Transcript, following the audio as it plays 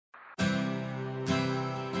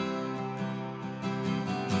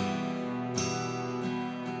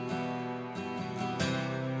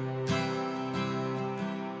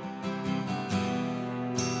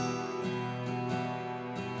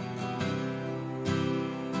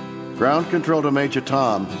Ground control to Major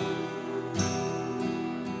Tom.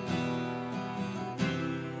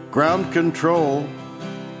 Ground control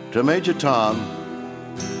to Major Tom.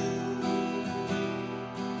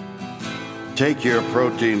 Take your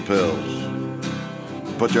protein pills.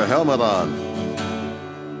 Put your helmet on.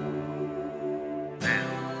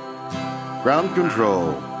 Ground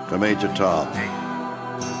control to Major Tom.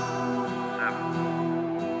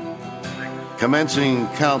 Commencing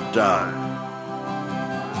countdown.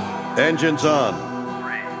 Engines on.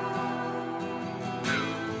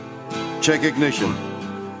 Check ignition.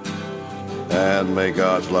 And may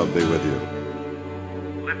God's love be with you.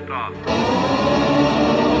 Lift off.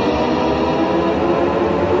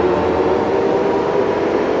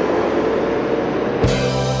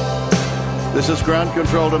 This is ground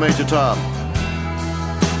control to Major Tom.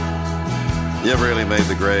 You really made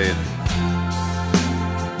the grade.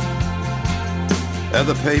 And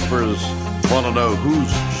the papers want to know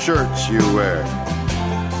whose shirts you wear.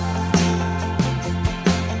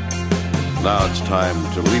 Now it's time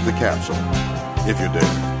to leave the capsule, if you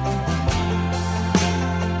dare.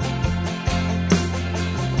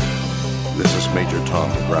 This is Major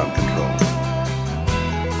Tom to ground control.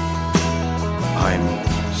 I'm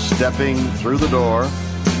stepping through the door,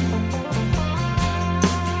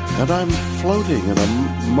 and I'm floating in a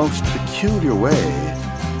most peculiar way.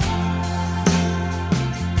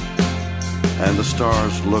 And the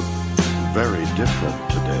stars look very different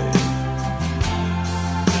today.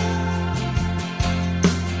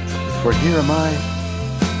 For here am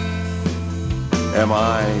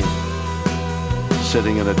I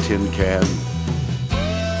sitting in a tin can,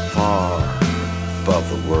 far above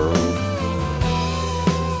the world.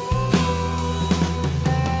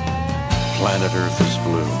 Planet Earth is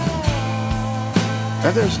blue,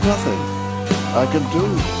 and there's nothing I can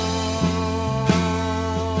do.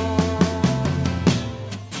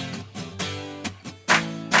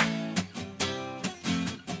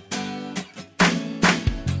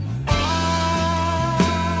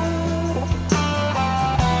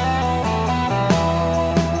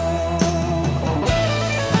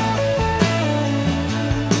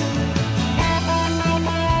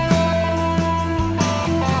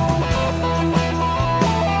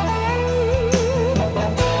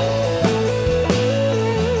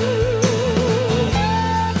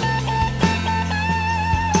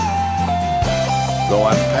 Though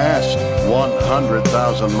I'm past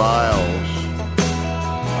 100,000 miles,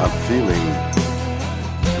 I'm feeling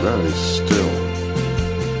very still.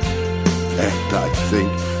 And I think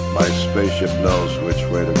my spaceship knows which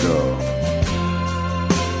way to go.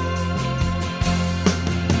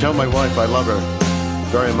 Tell my wife I love her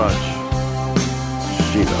very much.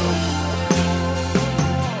 She knows.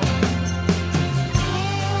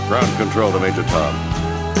 Ground control to Major Tom.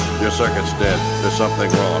 Your circuit's dead. There's something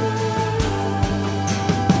wrong.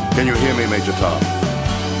 Can you hear me, Major Tom?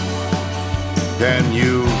 Can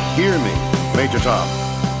you hear me, Major Tom?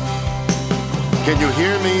 Can you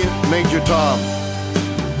hear me, Major Tom?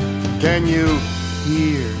 Can you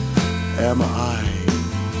hear? Am I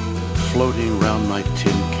floating round my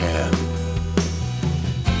tin can,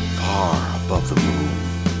 far above the moon?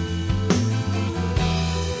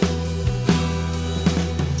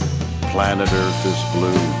 Planet Earth is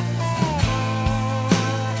blue,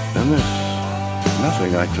 and there's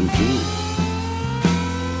nothing I can do.